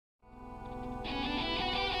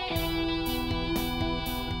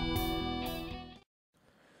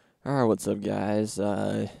Alright, what's up, guys?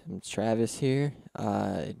 It's Travis here,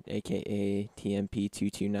 aka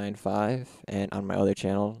TMP2295, and on my other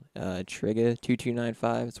channel,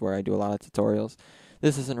 Trigga2295, it's where I do a lot of tutorials.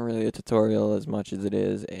 This isn't really a tutorial as much as it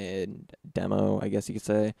is a demo, I guess you could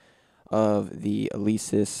say, of the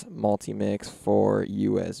Alesis Multimix for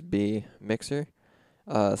USB mixer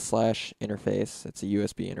slash interface. It's a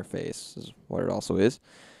USB interface, is what it also is.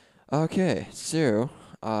 Okay, so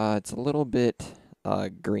it's a little bit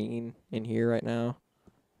green in here right now.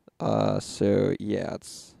 So yeah,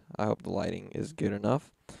 I hope the lighting is good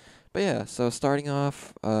enough. But yeah, so starting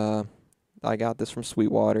off, I got this from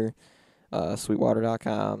Sweetwater,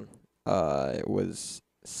 sweetwater.com. It was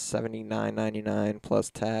 $79.99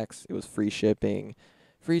 plus tax. It was free shipping,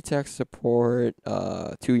 free tech support,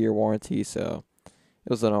 2-year warranty. So it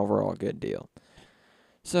was an overall good deal.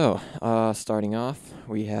 So, starting off,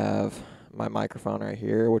 we have my microphone right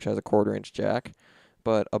here, which has a 1/4 inch jack.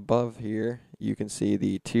 But above here, you can see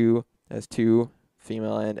has two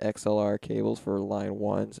female end XLR cables for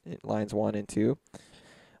lines 1 and 2.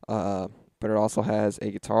 But it also has a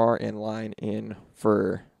guitar and line in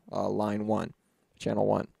for line 1, channel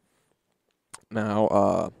 1.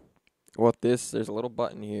 Now, there's a little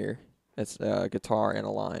button here. It's a guitar and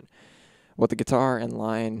a line. What the guitar and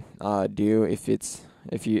line do,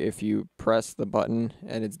 if you press the button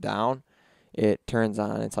and it's down, it turns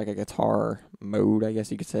on. It's like a guitar mode, I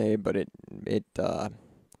guess you could say, but I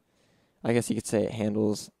guess you could say it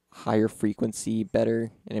handles higher frequency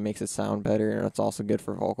better, and it makes it sound better, and it's also good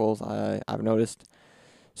for vocals. I've noticed.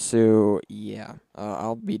 So yeah,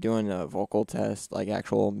 I'll be doing a vocal test, like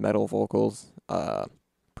actual metal vocals,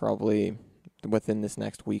 probably within this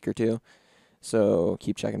next week or two. So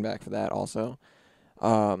keep checking back for that also.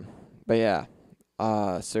 But yeah,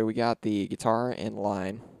 so we got the guitar and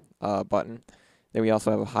line button. Then we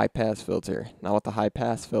also have a high pass filter. Now what the high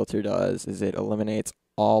pass filter does is it eliminates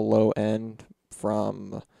all low end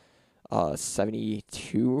from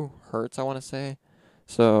 72 hertz, I want to say.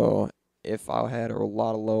 So if I had a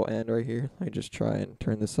lot of low end right here, let me just try and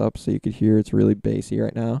turn this up so you could hear it's really bassy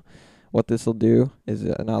right now. What this will do is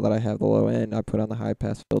now that I have the low end, I put on the high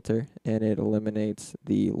pass filter and it eliminates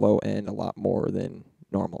the low end a lot more than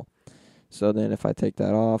normal. So then if I take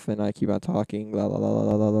that off and I keep on talking, la la la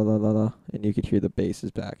la la la la la la, and you could hear the bass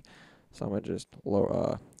is back. So I'm gonna just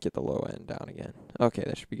get the low end down again. Okay,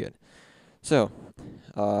 that should be good. So,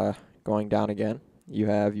 going down again, you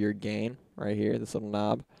have your gain right here, this little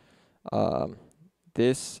knob. Um,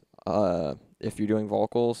 if you're doing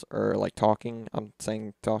vocals or like talking, I'm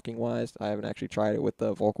saying talking wise, I haven't actually tried it with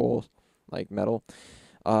the vocals, like metal.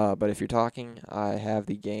 But if you're talking, I have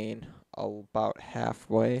the gain about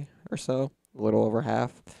halfway or so, a little over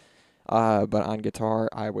half. But on guitar,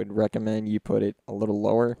 I would recommend you put it a little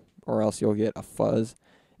lower, or else you'll get a fuzz.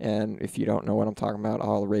 And if you don't know what I'm talking about,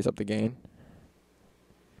 I'll raise up the gain,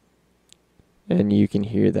 and you can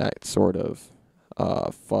hear that sort of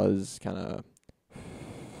fuzz kind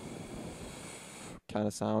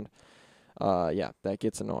of sound. Yeah, that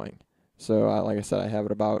gets annoying. So, like I said, I have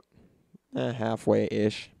it about halfway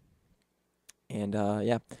ish, and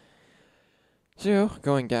yeah. So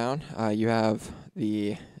going down, you have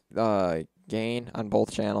the gain on both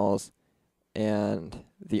channels, and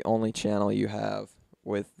the only channel you have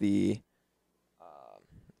with the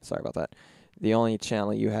sorry about that. The only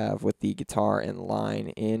channel you have with the guitar and line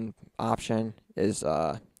in option is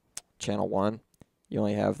channel 1. You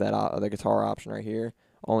only have that the guitar option right here.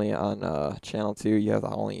 Only on channel 2 you have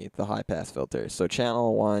only the high pass filter. So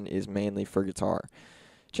channel 1 is mainly for guitar.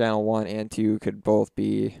 Channel 1 and 2 could both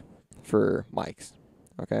be for mics.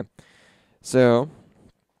 Okay. So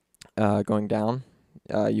going down,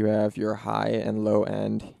 you have your high and low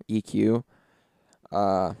end EQ.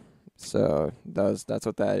 So that's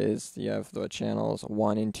what that is. You have the channels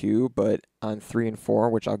 1 and 2, but on 3 and 4,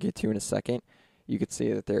 which I'll get to in a second, you could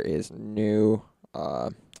see that there is no high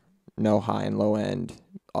and low end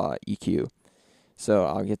EQ. So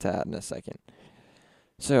I'll get to that in a second.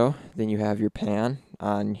 So then you have your pan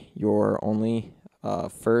on your only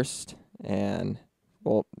first and,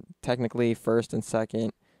 well, technically first and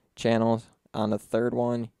second channels. On the third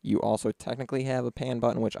one, you also technically have a pan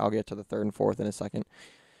button, which I'll get to the third and fourth in a second.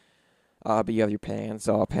 But you have your pan,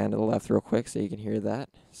 so I'll pan to the left real quick so you can hear that.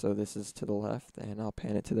 So this is to the left, and I'll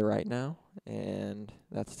pan it to the right now, and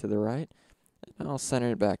that's to the right, and I'll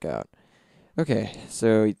center it back out. Okay,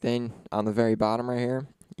 so then on the very bottom right here,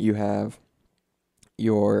 you have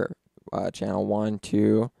your channel 1,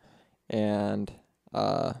 2, and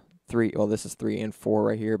 3. Well, this is 3 and 4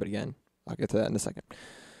 right here, but again, I'll get to that in a second.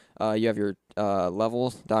 You have your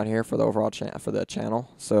levels down here for the overall for the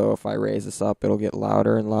channel. So if I raise this up, it'll get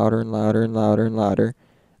louder and louder and louder and louder and louder.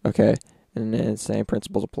 Okay, and then same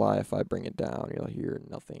principles apply. If I bring it down, you'll hear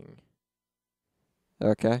nothing.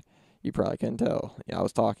 Okay, you probably can tell. Yeah, I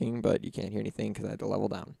was talking, but you can't hear anything because I had to level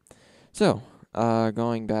down. So,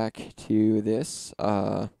 going back to this,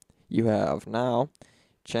 you have now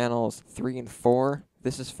channels 3 and 4.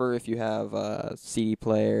 This is for if you have a CD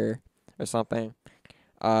player or something.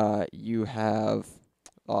 You have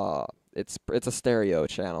it's a stereo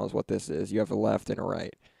channel is what this is. You have a left and a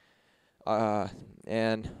right.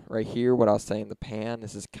 And right here, what I was saying, the pan.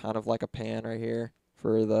 This is kind of like a pan right here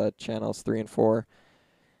for the channels 3 and 4.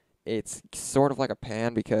 It's sort of like a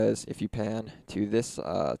pan because if you pan to this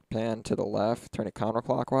pan to the left, turn it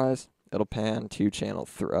counterclockwise, it'll pan to channel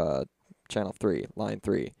 3, line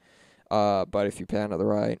 3. But if you pan to the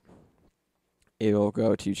right, it'll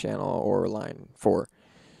go to channel or line 4.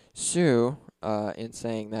 So, in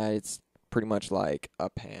saying that, it's pretty much like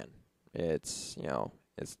a pan. It's,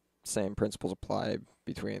 it's same principles apply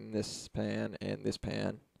between this pan and this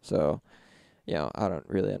pan. So, I don't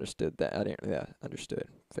really understood that. I didn't, understood.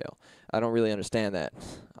 Fail. I don't really understand that.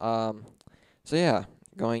 So yeah,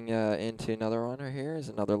 going into another one right here is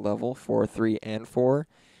another level for 3 and 4.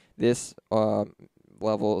 This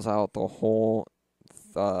levels out the whole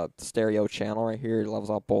stereo channel right here. It levels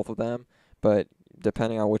out both of them, but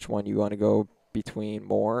depending on which one you want to go between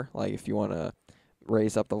more, like if you want to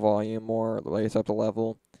raise up the volume more, raise up the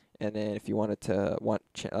level, and then if you wanted to want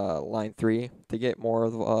line 3 to get more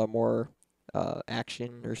of more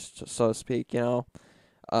action, or so to speak,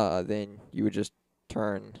 then you would just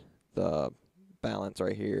turn the balance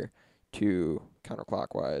right here to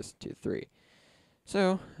counterclockwise to 3.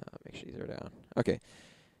 So, make sure these are down. Okay.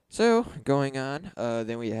 So, going on,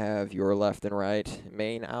 then we have your left and right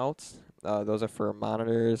main outs. Those are for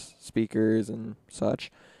monitors, speakers, and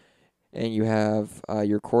such. And you have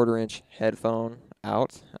your 1/4-inch headphone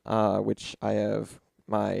out, which I have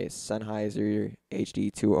my Sennheiser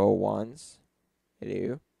HD201s. I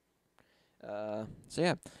do.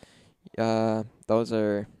 So yeah, those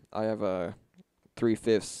are, I have a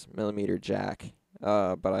 3/5 millimeter jack,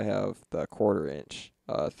 but I have the 1/4-inch,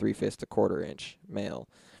 3/5 to 1/4-inch male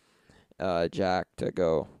jack to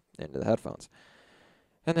go into the headphones.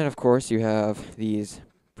 And then of course you have these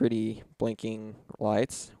pretty blinking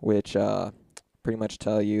lights, which pretty much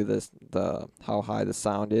tell you the how high the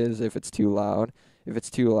sound is if it's too loud. If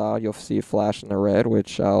it's too loud, you'll see a flash in the red,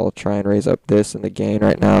 which I'll try and raise up this in the gain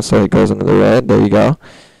right now so it goes into the red. There you go.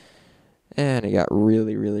 And it got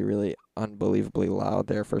really, really, really unbelievably loud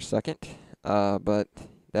there for a second. But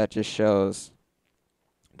that just shows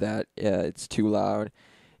that it's too loud.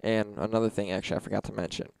 And another thing, actually, I forgot to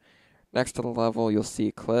mention. Next to the level, you'll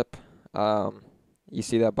see clip. You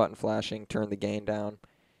see that button flashing, turn the gain down,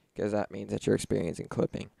 because that means that you're experiencing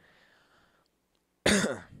clipping.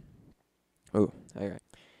 Ooh, alright.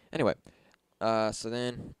 Anyway, so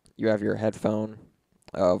then you have your headphone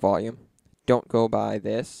volume. Don't go by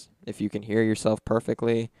this. If you can hear yourself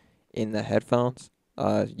perfectly in the headphones,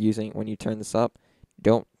 when you turn this up,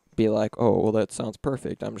 don't be like, oh, well, that sounds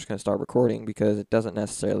perfect. I'm just going to start recording, because it doesn't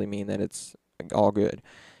necessarily mean that it's all good.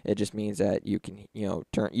 It just means that you can,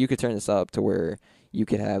 you could turn this up to where you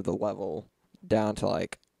could have the level down to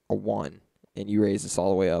like a 1, and you raise this all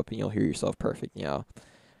the way up, and you'll hear yourself perfect,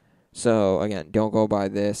 So, again, don't go by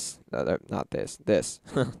this, not this, this.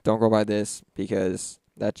 Don't go by this, because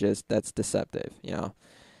that's deceptive,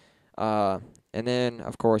 And then,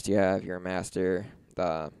 of course, you have your master,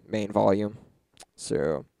 the main volume.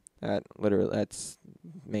 So, that's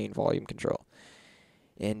main volume control.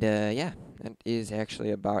 And, yeah, that is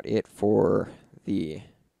actually about it for the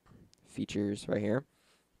features right here.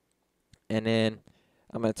 And then,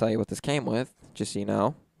 I'm going to tell you what this came with, just so you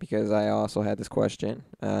know, because I also had this question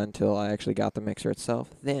until I actually got the mixer itself.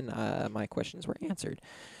 Then my questions were answered.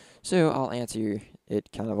 So I'll answer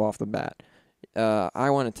it kind of off the bat. I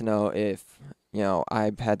wanted to know if,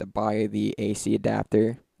 I had to buy the AC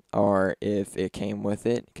adapter or if it came with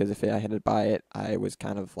it. Because if I had to buy it, I was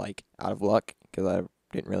kind of like out of luck because I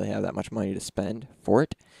didn't really have that much money to spend for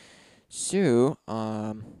it. So,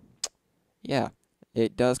 yeah,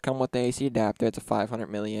 it does come with the AC adapter. It's a 500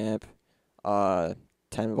 milliamp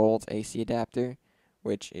 10 volts AC adapter,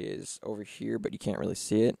 which is over here, but you can't really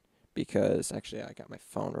see it because actually I got my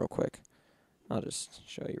phone real quick. I'll just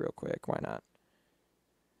show you real quick. Why not?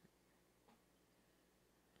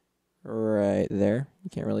 Right there. You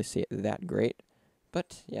can't really see it that great,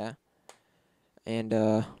 but yeah. And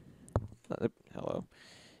hello.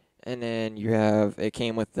 And then it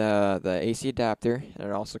came with the AC adapter, and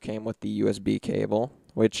it also came with the USB cable.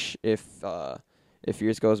 which if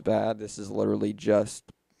yours goes bad, this is literally just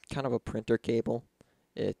kind of a printer cable.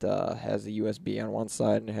 It has a USB on one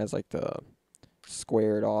side and it has like the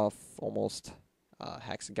squared off, almost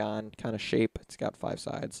hexagon kind of shape. It's got 5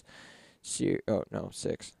 sides. Oh no,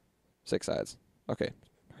 6 sides. Okay,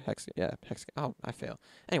 hex. Oh, I fail.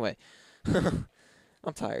 Anyway, I'm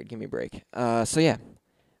tired. Give me a break. So yeah,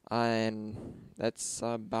 and that's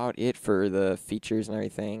about it for the features and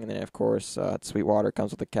everything. And then of course, Sweetwater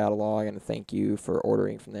comes with a catalog and a thank you for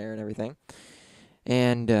ordering from there and everything.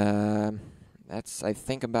 And that's I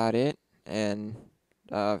think about it. And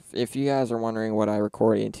if you guys are wondering what I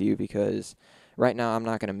record into, because right now I'm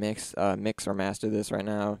not gonna mix or master this right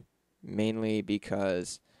now, mainly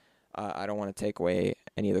because I don't want to take away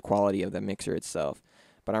any of the quality of the mixer itself.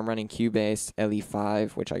 But I'm running Cubase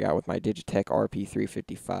LE5, which I got with my Digitech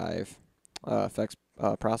RP355 effects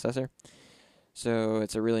processor. So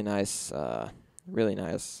it's a really nice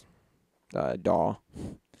DAW.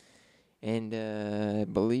 And I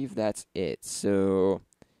believe that's it. So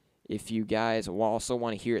if you guys also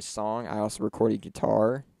want to hear a song, I also recorded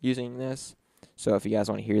guitar using this. So if you guys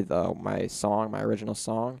want to hear my original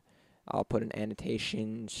song, I'll put an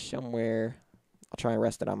annotation somewhere. I'll try and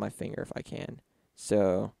rest it on my finger if I can.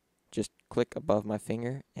 So just click above my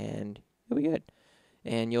finger and you'll be good.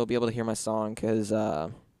 And you'll be able to hear my song because,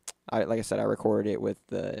 like I said, I recorded it with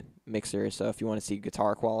the mixer. So if you want to see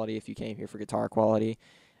guitar quality, if you came here for guitar quality,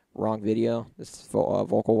 wrong video. This is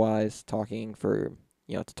vocal-wise, talking for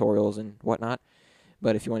tutorials and whatnot.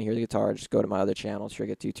 But if you want to hear the guitar, just go to my other channel,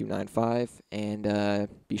 Trigga2295, and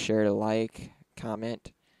be sure to like,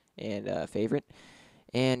 comment, and favorite.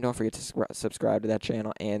 And don't forget to subscribe to that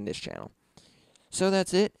channel and this channel. So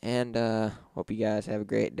that's it, and hope you guys have a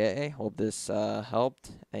great day. Hope this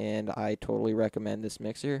helped, and I totally recommend this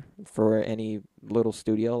mixer for any little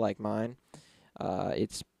studio like mine.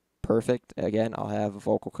 It's perfect. Again, I'll have a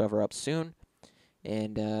vocal cover up soon,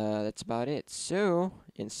 and that's about it. So,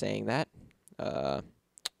 in saying that,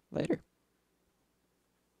 later.